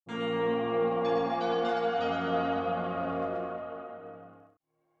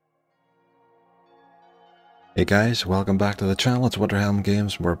Hey guys, welcome back to the channel. It's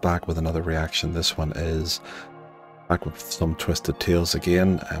WinterhelmGames. We're back with another reaction. This one is back with some Twisted Tales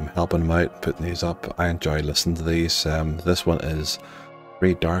again. I'm helping them out, putting these up. I enjoy listening to these. This one is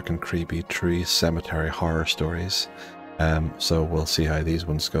 3 dark and creepy tree cemetery horror stories. So we'll see how these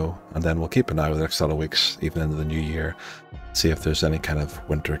ones go, and then we'll keep an eye over the next couple of weeks, even into the new year, see if there's any kind of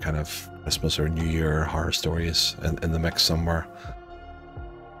winter, kind of Christmas or New Year horror stories in the mix somewhere.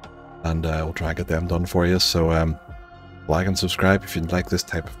 And we'll try and get them done for you. So like and subscribe if you like this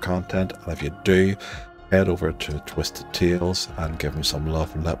type of content, and if you do, head over to Twisted Tales and give them some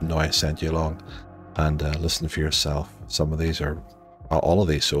love and let them know I sent you along, and listen for yourself. Some of these are, all of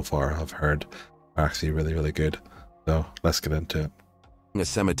these so far I've heard are actually really good. So let's get into it. A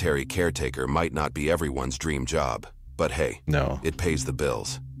cemetery caretaker might not be everyone's dream job, but hey, no, it pays the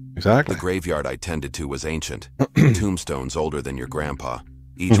bills. Exactly. The graveyard I tended to was ancient, tombstones older than your grandpa,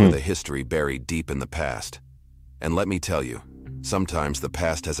 each with a history buried deep in the past. And let me tell you, sometimes the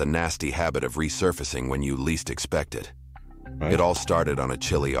past has a nasty habit of resurfacing when you least expect it. Right. It all started on a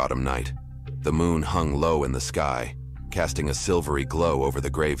chilly autumn night. The moon hung low in the sky, casting a silvery glow over the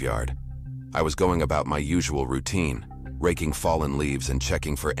graveyard. I was going about my usual routine, raking fallen leaves and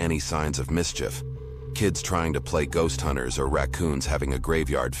checking for any signs of mischief. Kids trying to play ghost hunters or raccoons having a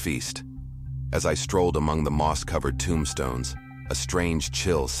graveyard feast. As I strolled among the moss-covered tombstones, a strange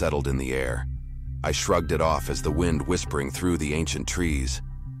chill settled in the air. I shrugged it off as the wind whispering through the ancient trees,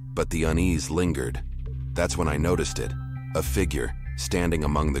 but the unease lingered. That's when I noticed it, a figure standing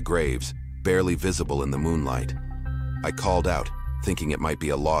among the graves, barely visible in the moonlight. I called out, thinking it might be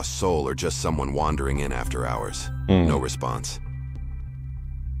a lost soul or just someone wandering in after hours. No response.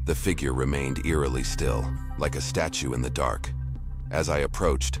 The figure remained eerily still, like a statue in the dark. As I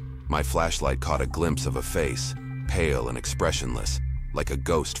approached, my flashlight caught a glimpse of a face, pale and expressionless, like a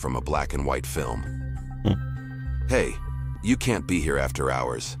ghost from a black and white film. Hey, you can't be here after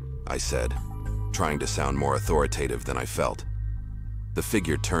hours, I said, trying to sound more authoritative than I felt. The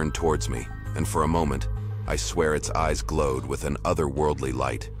figure turned towards me, and for a moment, I swear its eyes glowed with an otherworldly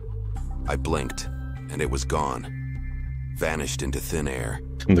light. I blinked, and it was gone. Vanished into thin air.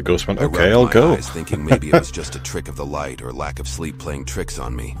 And the ghost went, I okay, rubbed I'll my go. eyes, thinking maybe it was just a trick of the light or lack of sleep playing tricks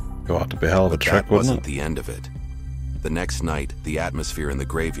on me. Go out to be a hell of a But trick, that wouldn't wasn't it? the end of it. The next night, the atmosphere in the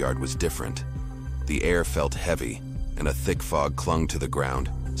graveyard was different. The air felt heavy, and a thick fog clung to the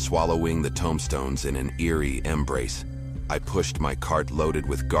ground, swallowing the tombstones in an eerie embrace. I pushed my cart loaded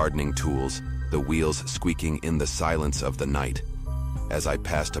with gardening tools, the wheels squeaking in the silence of the night. As I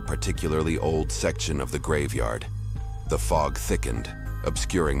passed a particularly old section of the graveyard, the fog thickened,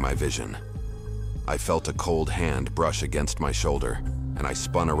 obscuring my vision. I felt a cold hand brush against my shoulder, and I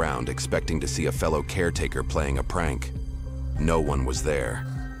spun around expecting to see a fellow caretaker playing a prank. No one was there.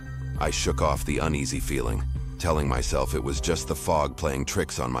 I shook off the uneasy feeling, telling myself it was just the fog playing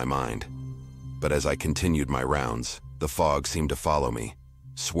tricks on my mind. But as I continued my rounds, the fog seemed to follow me,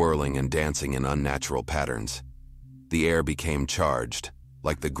 swirling and dancing in unnatural patterns. The air became charged,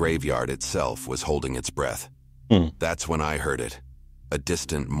 like the graveyard itself was holding its breath. That's when I heard it, a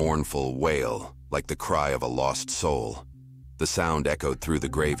distant, mournful wail, like the cry of a lost soul. The sound echoed through the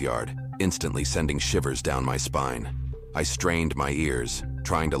graveyard, instantly sending shivers down my spine. I strained my ears,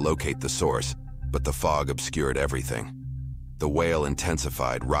 trying to locate the source, but the fog obscured everything. The wail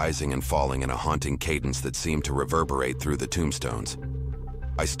intensified, rising and falling in a haunting cadence that seemed to reverberate through the tombstones.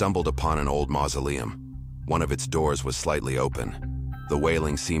 I stumbled upon an old mausoleum. One of its doors was slightly open. The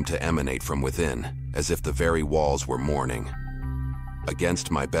wailing seemed to emanate from within, as if the very walls were mourning. Against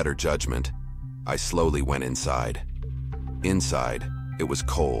my better judgment, I slowly went inside. Inside, it was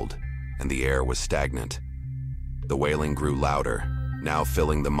cold, and the air was stagnant. The wailing grew louder, now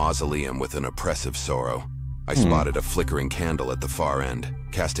filling the mausoleum with an oppressive sorrow. I spotted a flickering candle at the far end,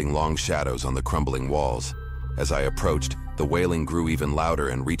 casting long shadows on the crumbling walls. As I approached, the wailing grew even louder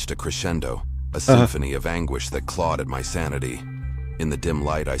and reached a crescendo, a symphony of anguish that clawed at my sanity. In the dim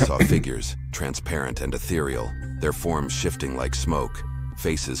light, I saw figures, transparent and ethereal, their forms shifting like smoke,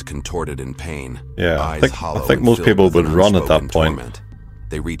 faces contorted in pain, eyes hollow I think and most filled people with would an run at that unspoken point. torment.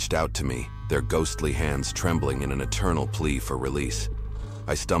 They reached out to me, their ghostly hands trembling in an eternal plea for release.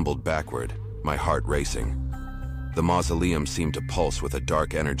 I stumbled backward, my heart racing. The mausoleum seemed to pulse with a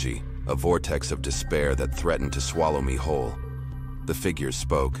dark energy, a vortex of despair that threatened to swallow me whole. The figures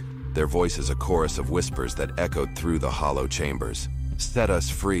spoke, their voices a chorus of whispers that echoed through the hollow chambers. Set us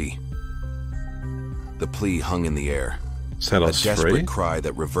free. The plea hung in the air. Set us a desperate free? cry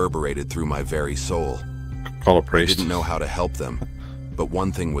that reverberated through my very soul. Call a I priest. didn't know how to help them, but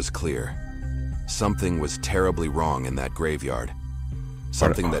one thing was clear. Something was terribly wrong in that graveyard.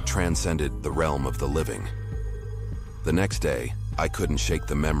 Something that transcended the realm of the living. The next day, I couldn't shake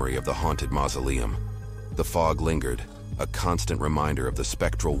the memory of the haunted mausoleum. The fog lingered, a constant reminder of the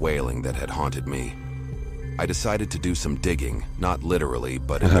spectral wailing that had haunted me. I decided to do some digging, not literally,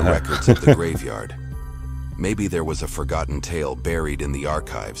 but in the records of the graveyard. Maybe there was a forgotten tale buried in the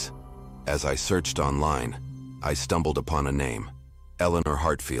archives. As I searched online, I stumbled upon a name, Eleanor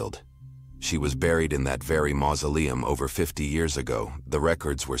Hartfield. She was buried in that very mausoleum over 50 years ago. The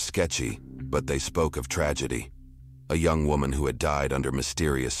records were sketchy, but they spoke of tragedy. A young woman who had died under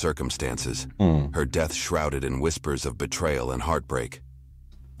mysterious circumstances, her death shrouded in whispers of betrayal and heartbreak.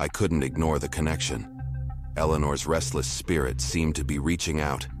 I couldn't ignore the connection. Eleanor's restless spirit seemed to be reaching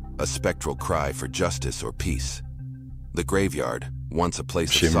out, a spectral cry for justice or peace. The graveyard, once a place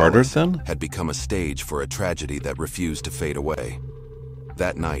of solace, had become a stage for a tragedy that refused to fade away.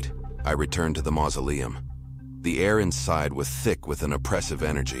 That night, I returned to the mausoleum. The air inside was thick with an oppressive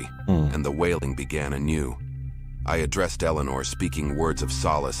energy, and the wailing began anew. I addressed Eleanor, speaking words of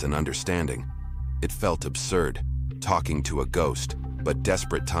solace and understanding. It felt absurd, talking to a ghost, but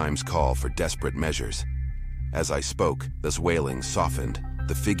desperate times call for desperate measures. As I spoke, this wailing softened,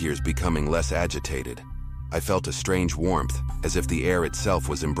 the figures becoming less agitated. I felt a strange warmth, as if the air itself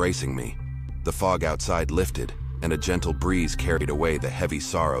was embracing me. The fog outside lifted, and a gentle breeze carried away the heavy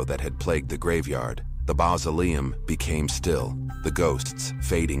sorrow that had plagued the graveyard. The mausoleum became still, the ghosts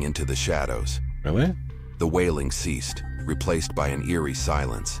fading into the shadows. Really? The wailing ceased, replaced by an eerie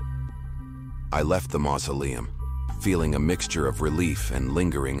silence. I left the mausoleum, feeling a mixture of relief and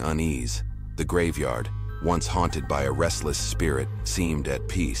lingering unease. The graveyard, once haunted by a restless spirit, seemed at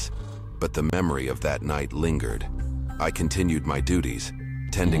peace, but the memory of that night lingered. I continued my duties,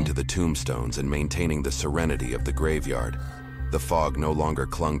 tending to the tombstones and maintaining the serenity of the graveyard. The fog no longer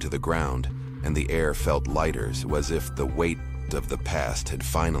clung to the ground, and the air felt lighter, as if the weight of the past had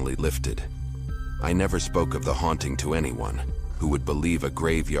finally lifted. I never spoke of the haunting to anyone. Who would believe a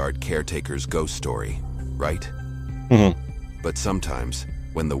graveyard caretaker's ghost story, right? But sometimes,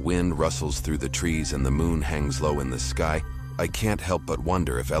 when the wind rustles through the trees and the moon hangs low in the sky, I can't help but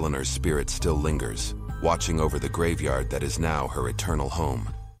wonder if Eleanor's spirit still lingers, watching over the graveyard that is now her eternal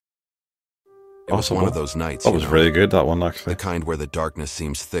home. It was one of those nights, that was really good, that one, actually. The kind where the darkness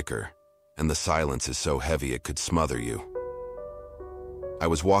seems thicker, and the silence is so heavy it could smother you. I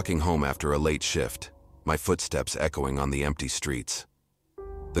was walking home after a late shift, my footsteps echoing on the empty streets.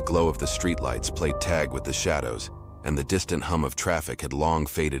 The glow of the streetlights played tag with the shadows, and the distant hum of traffic had long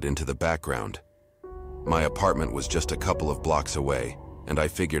faded into the background. My apartment was just a couple of blocks away, and I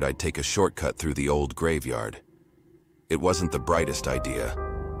figured I'd take a shortcut through the old graveyard. It wasn't the brightest idea,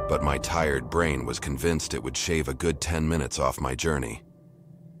 but my tired brain was convinced it would shave a good 10 minutes off my journey.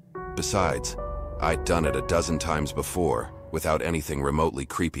 Besides, I'd done it a dozen times before, without anything remotely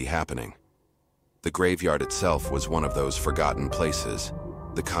creepy happening. The graveyard itself was one of those forgotten places,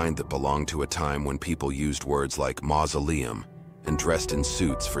 the kind that belonged to a time when people used words like mausoleum and dressed in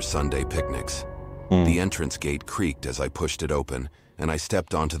suits for Sunday picnics. The entrance gate creaked as I pushed it open, and I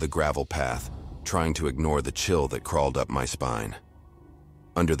stepped onto the gravel path, trying to ignore the chill that crawled up my spine.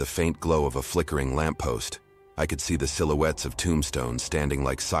 Under the faint glow of a flickering lamppost, I could see the silhouettes of tombstones standing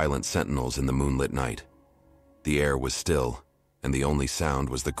like silent sentinels in the moonlit night. The air was still, and the only sound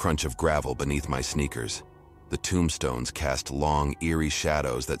was the crunch of gravel beneath my sneakers. The tombstones cast long, eerie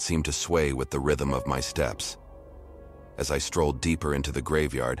shadows that seemed to sway with the rhythm of my steps. As I strolled deeper into the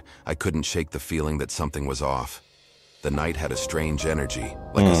graveyard, I couldn't shake the feeling that something was off. The night had a strange energy,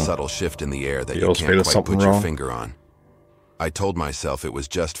 like a subtle shift in the air that you can't quite put your finger on. I told myself it was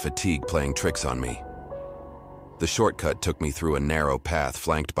just fatigue playing tricks on me. The shortcut took me through a narrow path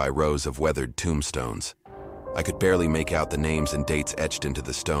flanked by rows of weathered tombstones. I could barely make out the names and dates etched into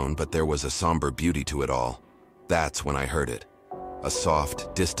the stone, but there was a somber beauty to it all. That's when I heard it. A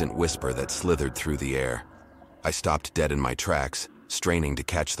soft, distant whisper that slithered through the air. I stopped dead in my tracks, straining to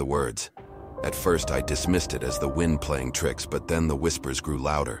catch the words. At first I dismissed it as the wind playing tricks, but then the whispers grew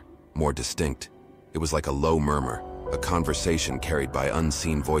louder, more distinct. It was like a low murmur, a conversation carried by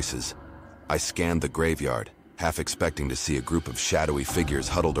unseen voices. I scanned the graveyard, half expecting to see a group of shadowy figures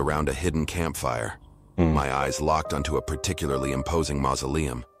huddled around a hidden campfire. My eyes locked onto a particularly imposing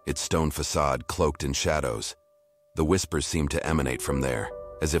mausoleum, its stone facade cloaked in shadows. The whispers seemed to emanate from there,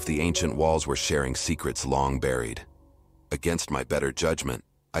 as if the ancient walls were sharing secrets long buried. Against my better judgment,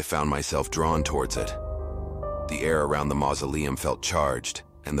 I found myself drawn towards it. The air around the mausoleum felt charged,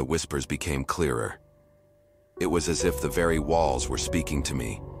 and the whispers became clearer. It was as if the very walls were speaking to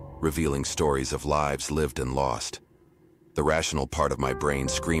me, revealing stories of lives lived and lost. The rational part of my brain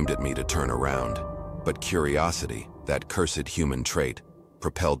screamed at me to turn around. But curiosity, that cursed human trait,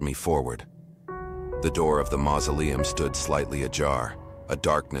 propelled me forward. The door of the mausoleum stood slightly ajar, a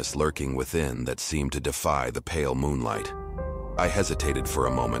darkness lurking within that seemed to defy the pale moonlight. I hesitated for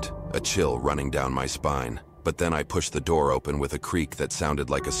a moment, a chill running down my spine, but then I pushed the door open with a creak that sounded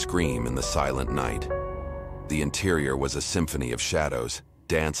like a scream in the silent night. The interior was a symphony of shadows,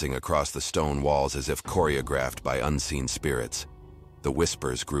 dancing across the stone walls as if choreographed by unseen spirits. The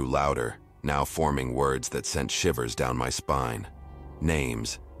whispers grew louder, now forming words that sent shivers down my spine.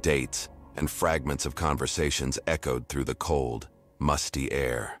 Names, dates, and fragments of conversations echoed through the cold, musty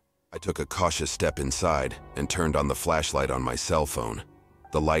air. I took a cautious step inside and turned on the flashlight on my cell phone.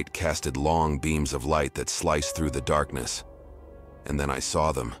 The light casted long beams of light that sliced through the darkness. And then I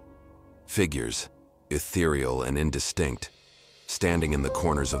saw them. Figures, ethereal and indistinct, standing in the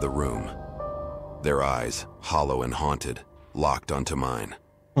corners of the room. Their eyes, hollow and haunted, locked onto mine.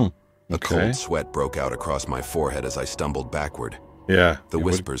 A cold sweat broke out across my forehead as I stumbled backward. Yeah. The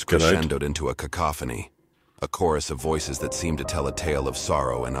whispers crescendoed into a cacophony, a chorus of voices that seemed to tell a tale of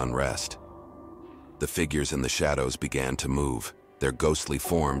sorrow and unrest. The figures in the shadows began to move, their ghostly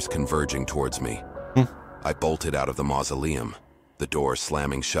forms converging towards me. I bolted out of the mausoleum, the door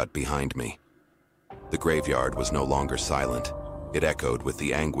slamming shut behind me. The graveyard was no longer silent. It echoed with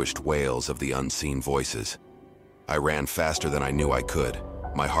the anguished wails of the unseen voices. I ran faster than I knew I could,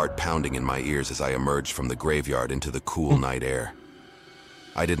 my heart pounding in my ears as I emerged from the graveyard into the cool night air.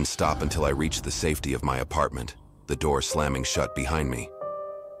 I didn't stop until I reached the safety of my apartment, the door slamming shut behind me.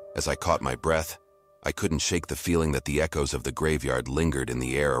 As I caught my breath, I couldn't shake the feeling that the echoes of the graveyard lingered in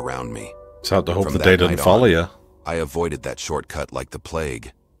the air around me. So I have to hope that they didn't follow you. I avoided that shortcut like the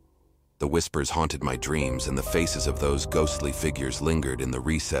plague. The whispers haunted my dreams, and the faces of those ghostly figures lingered in the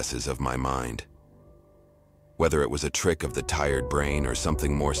recesses of my mind. Whether it was a trick of the tired brain or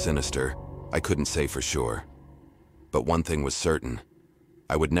something more sinister, I couldn't say for sure. But one thing was certain.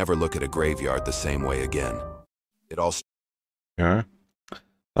 I would never look at a graveyard the same way again. It all... Yeah,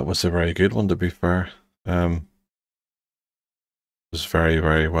 that was a very good one, to be fair. It was very,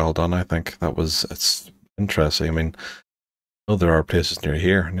 very well done, I think. It's interesting. I mean, I know there are places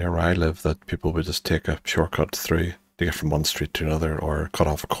near where I live, that people would just take a shortcut through to get from one street to another, or cut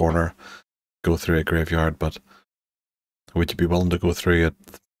off a corner, go through a graveyard, but would you be willing to go through at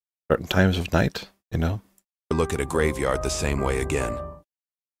certain times of night, you know? Look at a graveyard the same way again.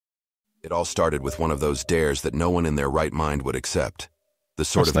 It all started with one of those dares that no one in their right mind would accept. The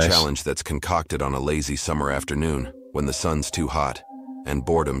sort of challenge that's concocted on a lazy summer afternoon when the sun's too hot and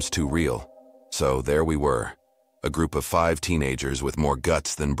boredom's too real. So there we were, a group of 5 teenagers with more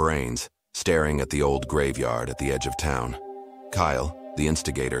guts than brains, staring at the old graveyard at the edge of town. Kyle, the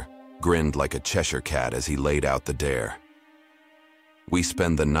instigator, grinned like a Cheshire cat as he laid out the dare. "We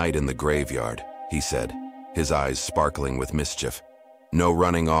spend the night in the graveyard," he said, his eyes sparkling with mischief. "No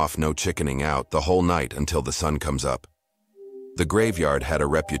running off, no chickening out, the whole night until the sun comes up." The graveyard had a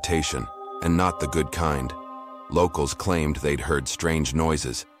reputation, and not the good kind. Locals claimed they'd heard strange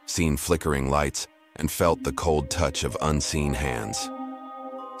noises, seen flickering lights, and felt the cold touch of unseen hands.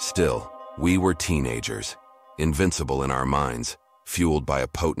 Still, we were teenagers, invincible in our minds, fueled by a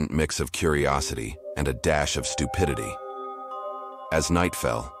potent mix of curiosity and a dash of stupidity. As night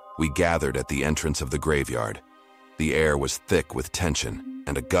fell, we gathered at the entrance of the graveyard. The air was thick with tension,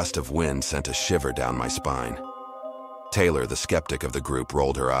 and a gust of wind sent a shiver down my spine. Taylor, the skeptic of the group,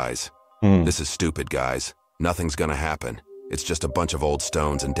 rolled her eyes. "This is stupid, guys. Nothing's gonna happen. It's just a bunch of old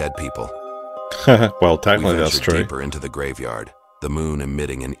stones and dead people." Well, technically that's true. We ventured deeper into the graveyard, the moon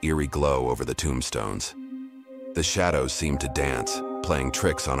emitting an eerie glow over the tombstones. The shadows seemed to dance, playing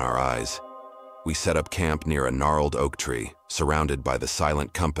tricks on our eyes. We set up camp near a gnarled oak tree, surrounded by the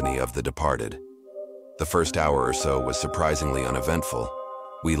silent company of the departed. The first hour or so was surprisingly uneventful.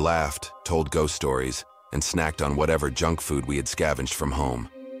 We laughed, told ghost stories, and snacked on whatever junk food we had scavenged from home.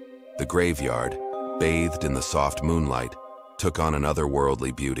 The graveyard, bathed in the soft moonlight, took on an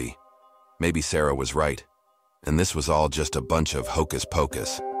otherworldly beauty. Maybe Sarah was right, and this was all just a bunch of hocus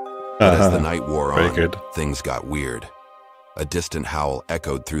pocus. But as the night wore on, things got weird. A distant howl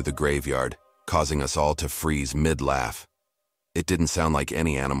echoed through the graveyard, causing us all to freeze mid-laugh. It didn't sound like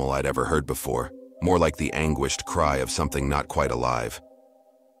any animal I'd ever heard before, more like the anguished cry of something not quite alive.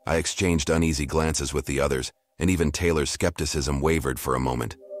 I exchanged uneasy glances with the others, and even Taylor's skepticism wavered for a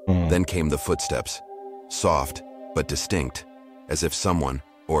moment. Then came the footsteps, soft but distinct, as if someone,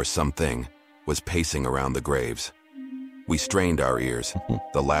 or something, was pacing around the graves. We strained our ears,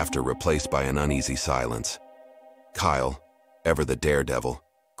 the laughter replaced by an uneasy silence. Kyle, ever the daredevil,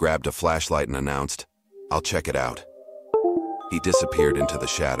 grabbed a flashlight and announced, "I'll check it out." He disappeared into the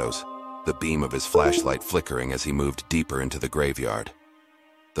shadows, the beam of his flashlight flickering as he moved deeper into the graveyard.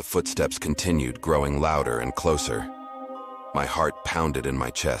 The footsteps continued, growing louder and closer. My heart pounded in my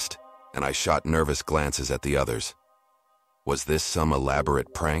chest, and I shot nervous glances at the others. Was this some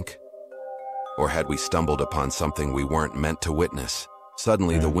elaborate prank? Or had we stumbled upon something we weren't meant to witness?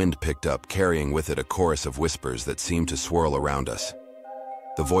 Suddenly, the wind picked up, carrying with it a chorus of whispers that seemed to swirl around us.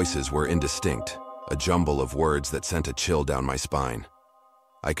 The voices were indistinct, a jumble of words that sent a chill down my spine.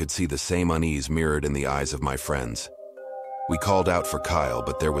 I could see the same unease mirrored in the eyes of my friends. We called out for Kyle,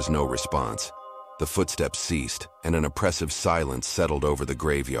 but there was no response. The footsteps ceased, and an oppressive silence settled over the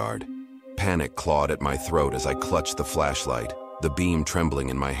graveyard. Panic clawed at my throat as I clutched the flashlight, the beam trembling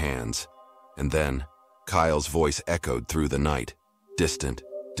in my hands. And then, Kyle's voice echoed through the night, distant,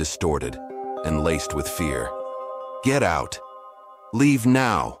 distorted, and laced with fear. "Get out! Leave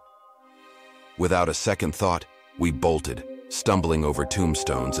now!" Without a second thought, we bolted, stumbling over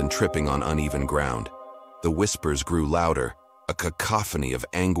tombstones and tripping on uneven ground. The whispers grew louder, a cacophony of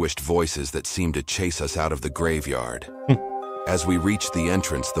anguished voices that seemed to chase us out of the graveyard. As we reached the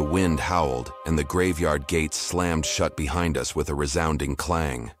entrance, the wind howled, and the graveyard gates slammed shut behind us with a resounding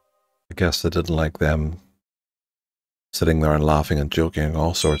clang. I guess they didn't like them sitting there and laughing and joking and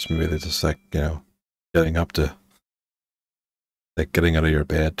all sorts. Maybe they just like, getting up to, like getting out of your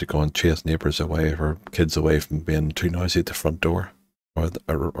bed to go and chase neighbours away or kids away from being too noisy at the front door or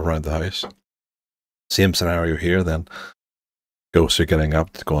around the house. Same scenario here then. Ghosts are getting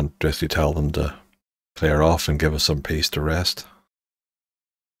up to go and basically tell them to clear off and give us some peace to rest.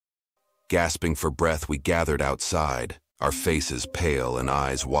 Gasping for breath, we gathered outside, our faces pale and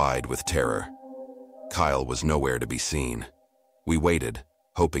eyes wide with terror. Kyle was nowhere to be seen. We waited,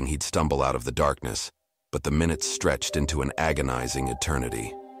 hoping he'd stumble out of the darkness, but the minutes stretched into an agonizing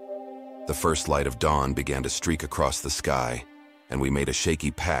eternity. The first light of dawn began to streak across the sky, and we made a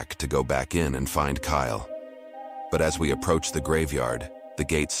shaky pact to go back in and find Kyle. But as we approached the graveyard, the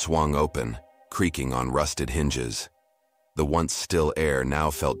gates swung open, creaking on rusted hinges. The once still air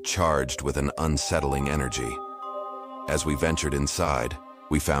now felt charged with an unsettling energy. As we ventured inside,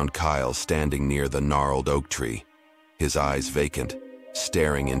 we found Kyle standing near the gnarled oak tree, his eyes vacant,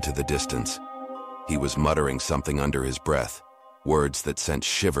 staring into the distance. He was muttering something under his breath, words that sent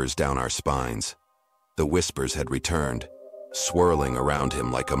shivers down our spines. The whispers had returned, swirling around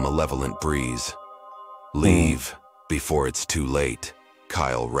him like a malevolent breeze. "Leave before it's too late,"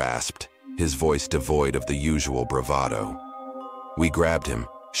 Kyle rasped, his voice devoid of the usual bravado. We grabbed him,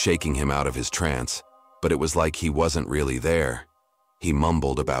 shaking him out of his trance, but it was like he wasn't really there. He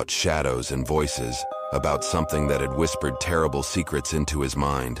mumbled about shadows and voices, about something that had whispered terrible secrets into his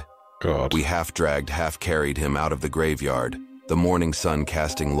mind. God. We half-dragged, half-carried him out of the graveyard, the morning sun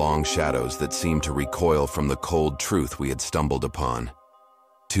casting long shadows that seemed to recoil from the cold truth we had stumbled upon.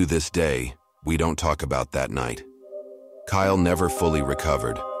 To this day, we don't talk about that night. Kyle never fully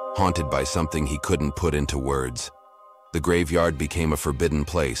recovered, haunted by something he couldn't put into words. The graveyard became a forbidden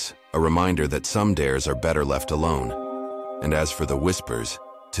place, a reminder that some dares are better left alone. And as for the whispers,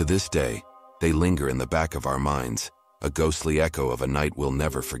 to this day, they linger in the back of our minds, a ghostly echo of a night we'll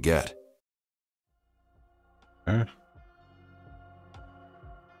never forget.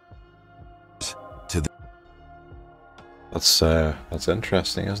 That's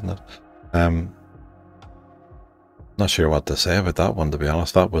interesting, isn't it? Not sure what to say about that one, to be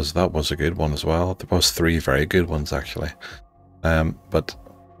honest. That was a good one as well. There was 3 very good ones actually. But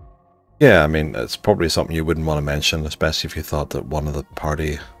yeah, I mean, it's probably something you wouldn't want to mention, especially if you thought that one of the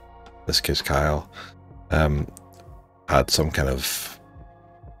party, this case Kyle, had some kind of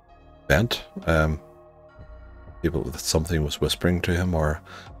event. People that something was whispering to him, or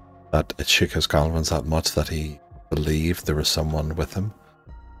that it shook his confidence that much that he believed there was someone with him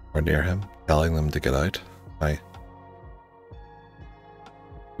or near him telling them to get out. You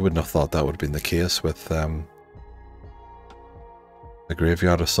wouldn't have thought that would have been the case with the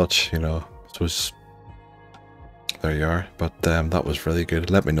graveyard as such, So there you are. But that was really good.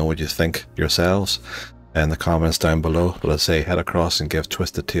 Let me know what you think yourselves in the comments down below. But I'd say head across and give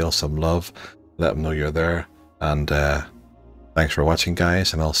Twisted Tale some love. Let them know you're there. And thanks for watching,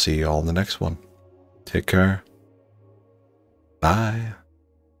 guys, and I'll see you all in the next one. Take care. Bye.